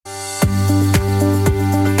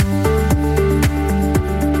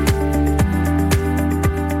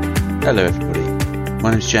Hello everybody, my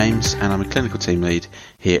name is James and I'm a clinical team lead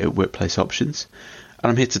here at Workplace Options,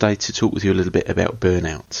 and I'm here today to talk with you a little bit about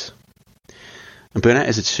burnout. And burnout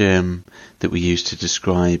is a term that we use to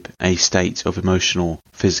describe a state of emotional,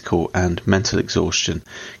 physical and mental exhaustion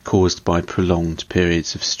caused by prolonged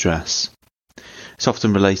periods of stress. It's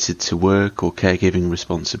often related to work or caregiving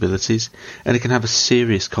responsibilities, and it can have a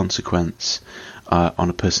serious consequence on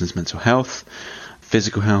a person's mental health,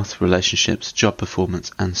 physical health, relationships, job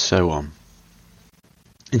performance and so on.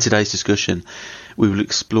 In today's discussion, we will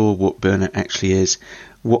explore what burnout actually is,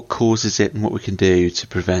 what causes it and what we can do to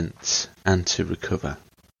prevent and to recover.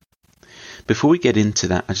 Before we get into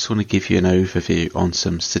that, I just want to give you an overview on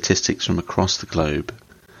some statistics from across the globe.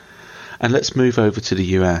 And let's move over to the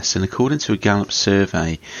US, and according to a Gallup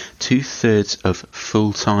survey, 2/3 of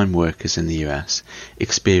full-time workers in the US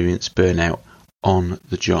experience burnout on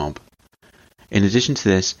the job. In addition to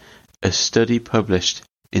this, a study published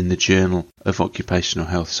in the Journal of Occupational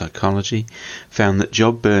Health Psychology found that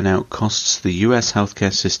job burnout costs the US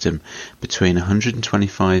healthcare system between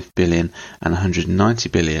 $125 billion and $190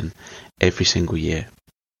 billion every single year.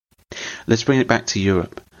 Let's bring it back to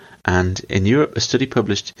Europe. And in Europe, a study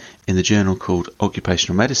published in the journal called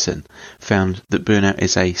Occupational Medicine found that burnout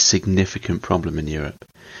is a significant problem in Europe,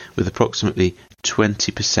 with approximately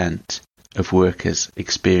 20% of workers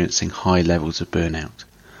experiencing high levels of burnout.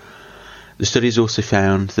 The studies also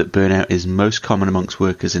found that burnout is most common amongst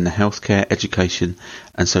workers in the healthcare, education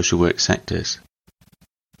and social work sectors.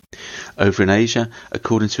 Over in Asia,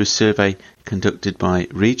 according to a survey conducted by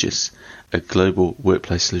Regis, a global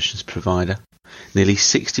workplace solutions provider, nearly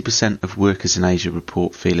 60% of workers in Asia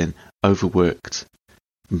report feeling overworked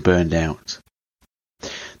and burned out.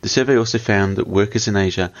 The survey also found that workers in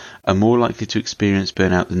Asia are more likely to experience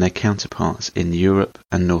burnout than their counterparts in Europe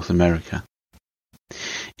and North America.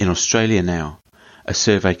 In Australia now, a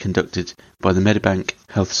survey conducted by the Medibank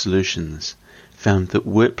Health Solutions found that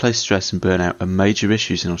workplace stress and burnout are major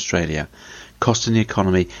issues in Australia, costing the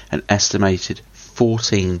economy an estimated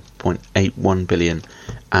 $14.81 billion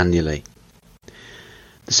annually.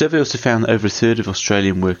 The survey also found that over 1/3 of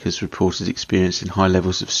Australian workers reported experiencing high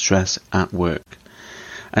levels of stress at work.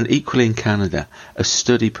 And equally in Canada, a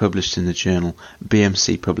study published in the journal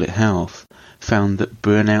BMC Public Health found that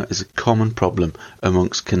burnout is a common problem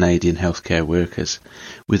amongst Canadian healthcare workers,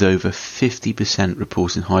 with over 50%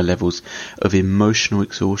 reporting high levels of emotional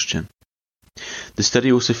exhaustion. The study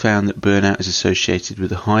also found that burnout is associated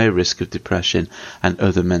with a higher risk of depression and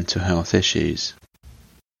other mental health issues.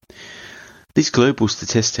 These global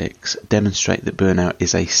statistics demonstrate that burnout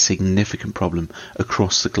is a significant problem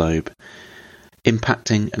across the globe,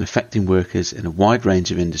 impacting and affecting workers in a wide range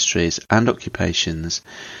of industries and occupations,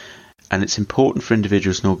 and it's important for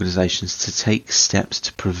individuals and organisations to take steps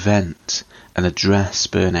to prevent and address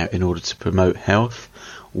burnout in order to promote health,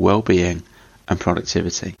 well-being and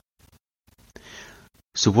productivity.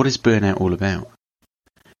 So what is burnout all about?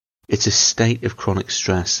 It's a state of chronic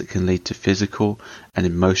stress that can lead to physical and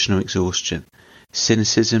emotional exhaustion,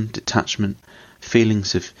 cynicism, detachment,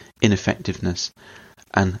 feelings of ineffectiveness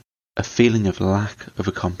and a feeling of lack of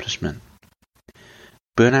accomplishment.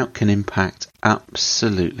 Burnout can impact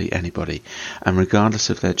absolutely anybody, and regardless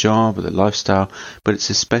of their job or their lifestyle, but it's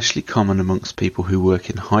especially common amongst people who work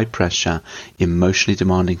in high pressure, emotionally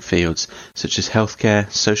demanding fields such as healthcare,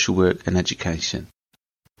 social work and education.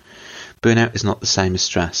 Burnout is not the same as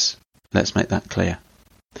stress. Let's make that clear.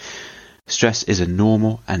 Stress is a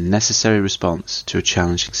normal and necessary response to a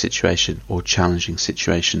challenging situation or challenging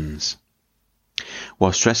situations.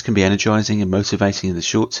 While stress can be energizing and motivating in the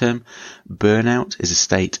short term, burnout is a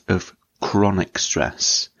state of chronic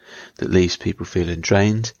stress that leaves people feeling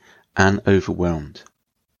drained and overwhelmed.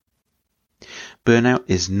 Burnout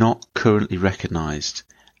is not currently recognized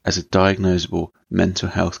as a diagnosable mental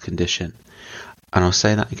health condition. And I'll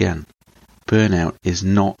say that again. Burnout is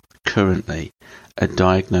not currently a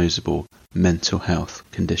diagnosable mental health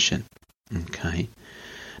condition. Okay.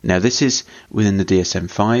 Now this is within the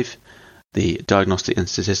DSM-5, the Diagnostic and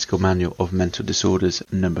Statistical Manual of Mental Disorders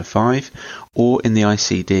number 5, or in the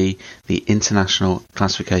ICD, the International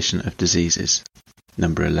Classification of Diseases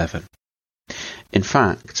number 11. In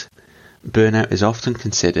fact, burnout is often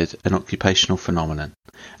considered an occupational phenomenon,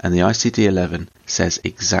 and the ICD-11 says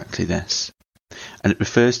exactly this. And it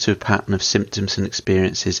refers to a pattern of symptoms and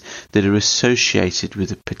experiences that are associated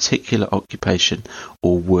with a particular occupation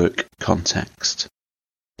or work context.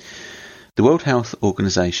 The World Health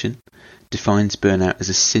Organization defines burnout as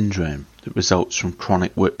a syndrome that results from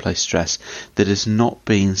chronic workplace stress that has not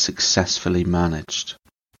been successfully managed.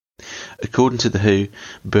 According to the WHO,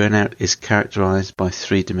 burnout is characterized by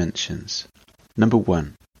 3 dimensions. Number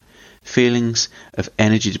 1, feelings of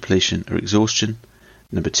energy depletion or exhaustion.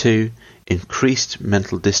 Number 2, increased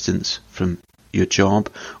mental distance from your job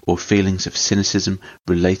or feelings of cynicism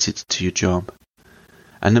related to your job.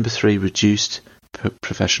 And number 3, reduced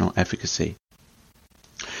professional efficacy.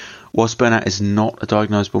 Whilst burnout is not a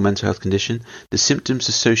diagnosable mental health condition, the symptoms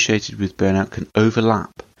associated with burnout can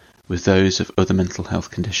overlap with those of other mental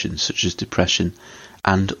health conditions such as depression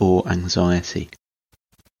and or anxiety.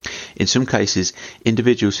 In some cases,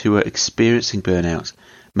 individuals who are experiencing burnout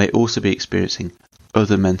may also be experiencing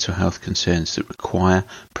other mental health concerns that require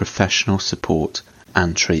professional support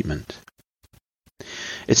and treatment.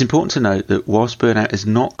 It's important to note that whilst burnout is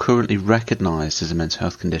not currently recognised as a mental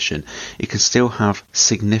health condition, it can still have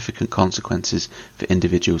significant consequences for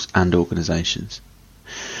individuals and organisations.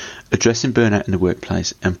 Addressing burnout in the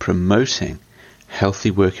workplace and promoting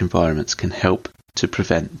healthy work environments can help to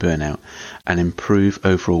prevent burnout and improve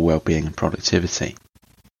overall well-being and productivity.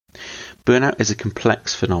 Burnout is a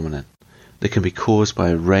complex phenomenon that can be caused by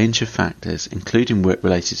a range of factors, including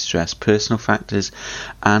work-related stress, personal factors,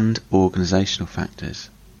 and organisational factors.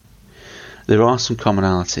 There are some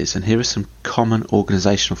commonalities, and here are some common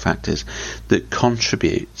organisational factors that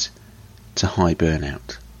contribute to high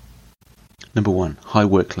burnout. Number 1, high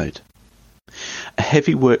workload. A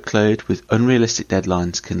heavy workload with unrealistic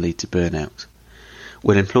deadlines can lead to burnout.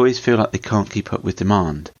 When employees feel like they can't keep up with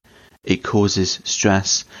demand, it causes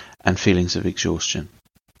stress and feelings of exhaustion.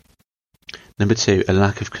 Number 2, a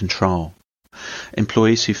lack of control.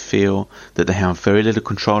 Employees who feel that they have very little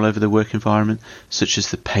control over their work environment, such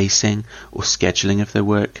as the pacing or scheduling of their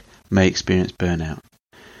work, may experience burnout.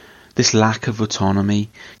 This lack of autonomy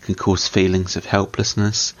can cause feelings of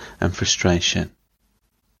helplessness and frustration.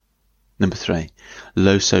 Number 3,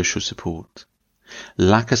 low social support.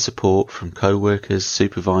 Lack of support from co-workers,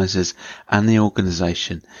 supervisors and the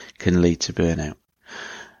organisation can lead to burnout.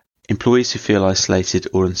 Employees who feel isolated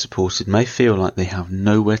or unsupported may feel like they have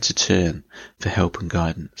nowhere to turn for help and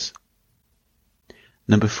guidance.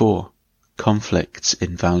 Number 4, conflicts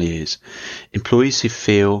in values. Employees who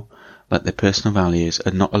feel like their personal values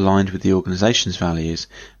are not aligned with the organisation's values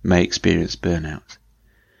may experience burnout.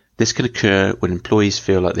 This can occur when employees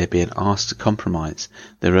feel like they're being asked to compromise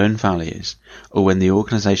their own values or when the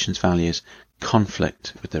organisation's values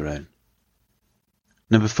conflict with their own.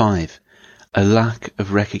 Number 5, a lack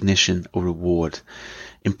of recognition or reward.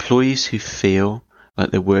 Employees who feel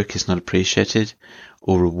like their work is not appreciated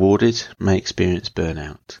or rewarded may experience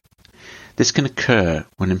burnout. This can occur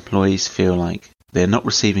when employees feel like they're not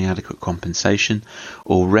receiving adequate compensation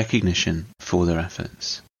or recognition for their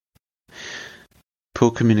efforts.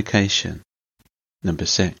 Poor communication. Number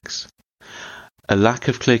 6. A lack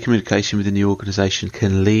of clear communication within the organisation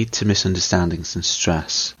can lead to misunderstandings and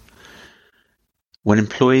stress. When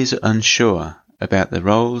employees are unsure about their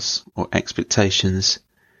roles or expectations,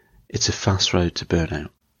 it's a fast road to burnout.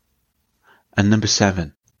 And number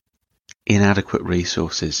 7, inadequate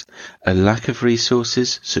resources. A lack of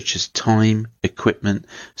resources such as time, equipment,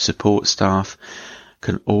 support staff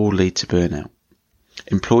can all lead to burnout.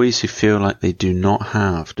 Employees who feel like they do not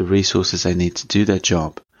have the resources they need to do their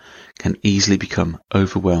job can easily become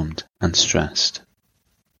overwhelmed and stressed.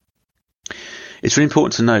 It's really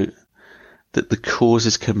important to note that the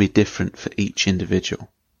causes can be different for each individual.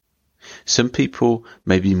 Some people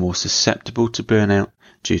may be more susceptible to burnout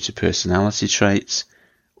due to personality traits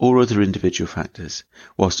or other individual factors,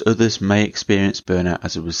 whilst others may experience burnout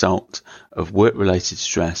as a result of work-related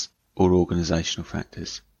stress or organisational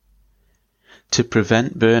factors. To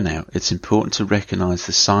prevent burnout, it's important to recognise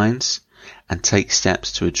the signs and take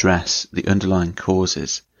steps to address the underlying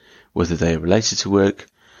causes, whether they are related to work,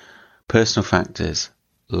 personal factors,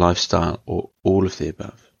 lifestyle, or all of the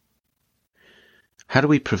above. How do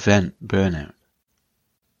we prevent burnout?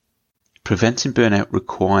 Preventing burnout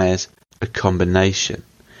requires a combination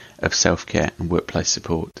of self-care and workplace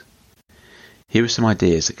support. Here are some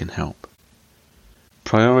ideas that can help.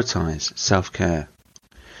 Prioritise self-care.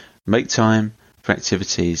 Make time for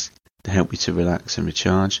activities that help you to relax and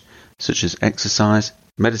recharge, such as exercise,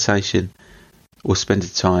 meditation, or spending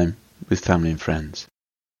time with family and friends.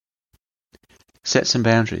 Set some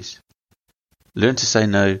boundaries. Learn to say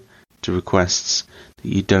no to requests that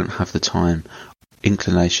you don't have the time,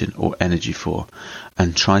 inclination or energy for,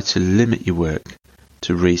 and try to limit your work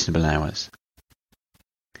to reasonable hours.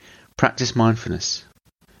 Practice mindfulness.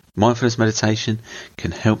 Mindfulness meditation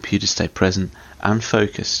can help you to stay present and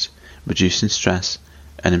focused, reducing stress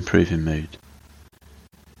and improving mood.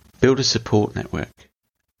 Build a support network.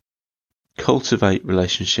 Cultivate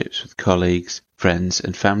relationships with colleagues, friends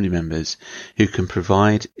and family members who can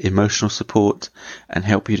provide emotional support and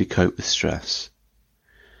help you to cope with stress.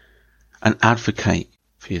 and advocate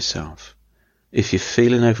for yourself. If you're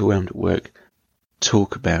feeling overwhelmed at work,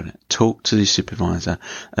 talk about it. Talk to the supervisor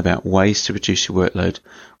about ways to reduce your workload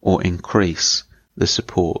or increase the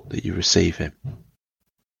support that you're receiving.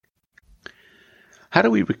 How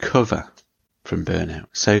do we recover from burnout?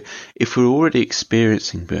 So if we're already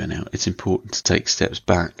experiencing burnout, it's important to take steps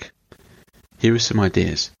back. Here are some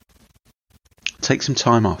ideas. Take some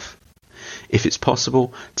time off. If it's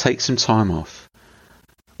possible, take some time off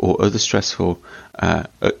or other stressful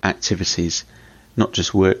activities, not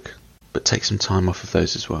just work, but take some time off of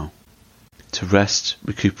those as well. To rest,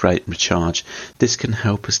 recuperate and recharge. This can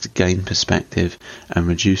help us to gain perspective and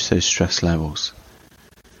reduce those stress levels.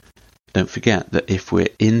 Don't forget that if we're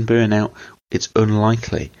in burnout, it's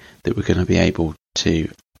unlikely that we're going to be able to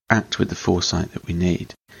act with the foresight that we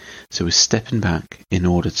need. So we're stepping back in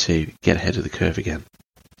order to get ahead of the curve again.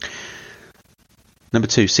 Number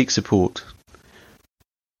 2, seek support.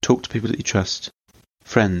 Talk to people that you trust.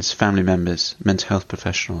 Friends, family members, mental health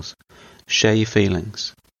professionals. Share your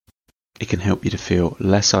feelings. It can help you to feel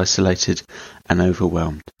less isolated and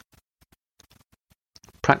overwhelmed.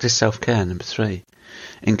 Practice self-care, number 3.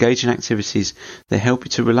 Engage in activities that help you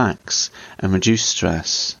to relax and reduce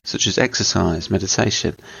stress, such as exercise,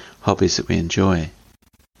 meditation, hobbies that we enjoy.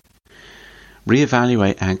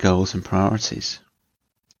 Reevaluate our goals and priorities.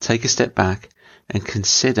 Take a step back and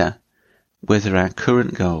consider whether our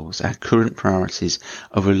current goals, our current priorities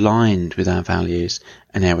are aligned with our values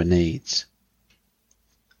and our needs.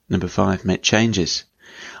 Number 5, make changes.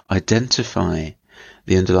 Identify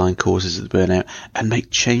the underlying causes of the burnout and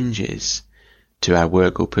make changes to our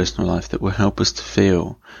work or personal life that will help us to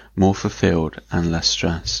feel more fulfilled and less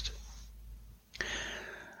stressed.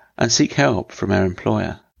 And seek help from our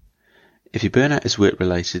employer. If your burnout is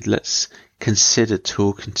work-related, let's consider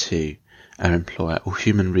talking to our employer or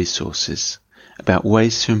human resources about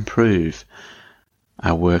ways to improve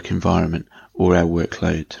our work environment or our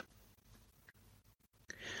workload.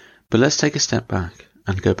 But let's take a step back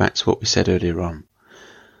and go back to what we said earlier on,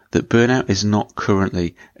 that burnout is not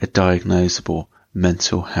currently a diagnosable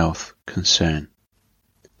mental health concern.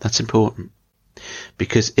 That's important,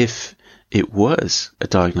 because if it was a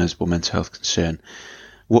diagnosable mental health concern,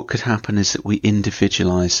 what could happen is that we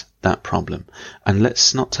individualise that problem. And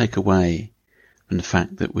let's not take away from the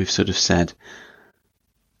fact that we've sort of said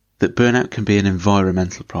that burnout can be an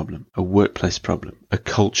environmental problem, a workplace problem, a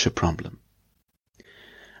culture problem.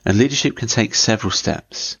 And leadership can take several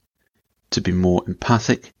steps to be more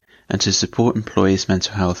empathic and to support employees'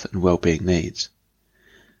 mental health and well-being needs.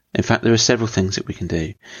 In fact, there are several things that we can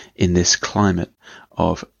do in this climate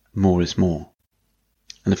of more is more.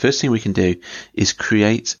 And the first thing we can do is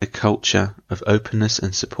create a culture of openness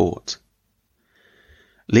and support.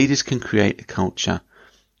 Leaders can create a culture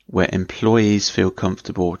where employees feel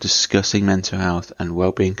comfortable discussing mental health and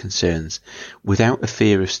well-being concerns without a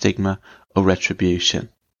fear of stigma or retribution.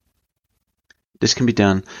 This can be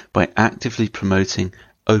done by actively promoting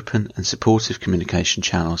open and supportive communication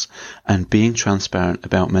channels and being transparent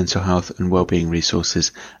about mental health and well-being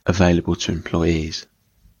resources available to employees.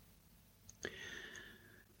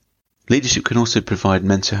 Leadership can also provide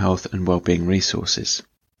mental health and well-being resources.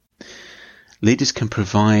 Leaders can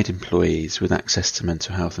provide employees with access to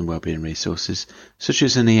mental health and well-being resources, such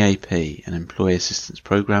as an EAP, an employee assistance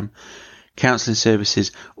program, counselling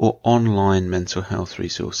services, or online mental health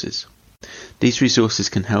resources. These resources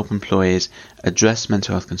can help employees address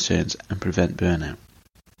mental health concerns and prevent burnout.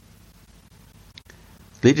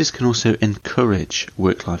 Leaders can also encourage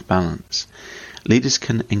work-life balance. Leaders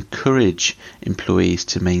can encourage employees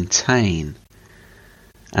to maintain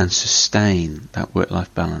and sustain that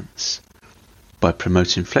work-life balance by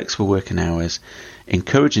promoting flexible working hours,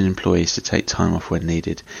 encouraging employees to take time off when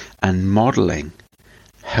needed, and modelling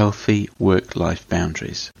healthy work-life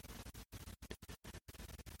boundaries.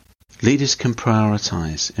 Leaders can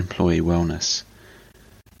prioritise employee wellness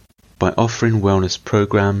by offering wellness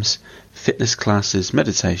programs, fitness classes,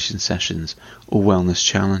 meditation sessions, or wellness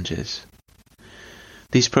challenges.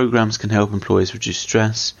 These programs can help employees reduce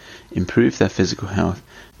stress, improve their physical health,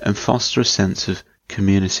 and foster a sense of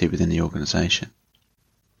community within the organisation.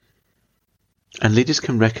 And leaders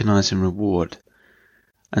can recognise and reward.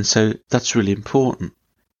 And so that's really important,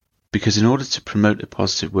 because in order to promote a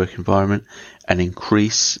positive work environment and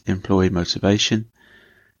increase employee motivation,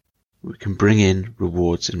 we can bring in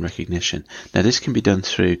rewards and recognition. Now, this can be done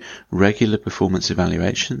through regular performance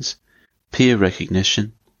evaluations, peer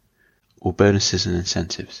recognition, or bonuses and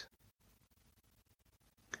incentives.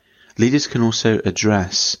 Leaders can also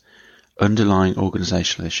address underlying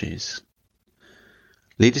organisational issues.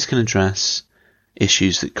 Leaders can address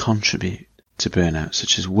issues that contribute to burnout,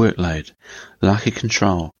 such as workload, lack of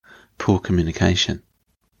control, poor communication.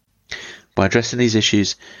 By addressing these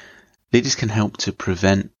issues, leaders can help to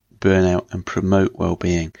prevent burnout and promote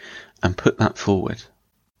well-being and put that forward.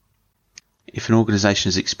 If an organisation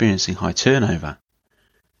is experiencing high turnover,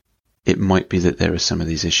 it might be that there are some of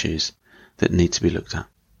these issues that need to be looked at.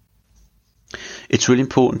 It's really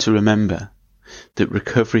important to remember that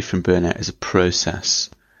recovery from burnout is a process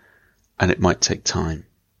and it might take time.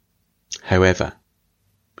 However,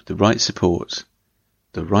 with the right support,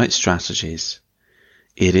 the right strategies,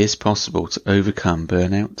 it is possible to overcome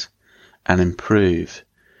burnout and improve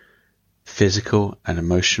physical and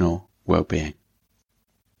emotional well-being.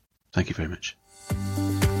 Thank you very much.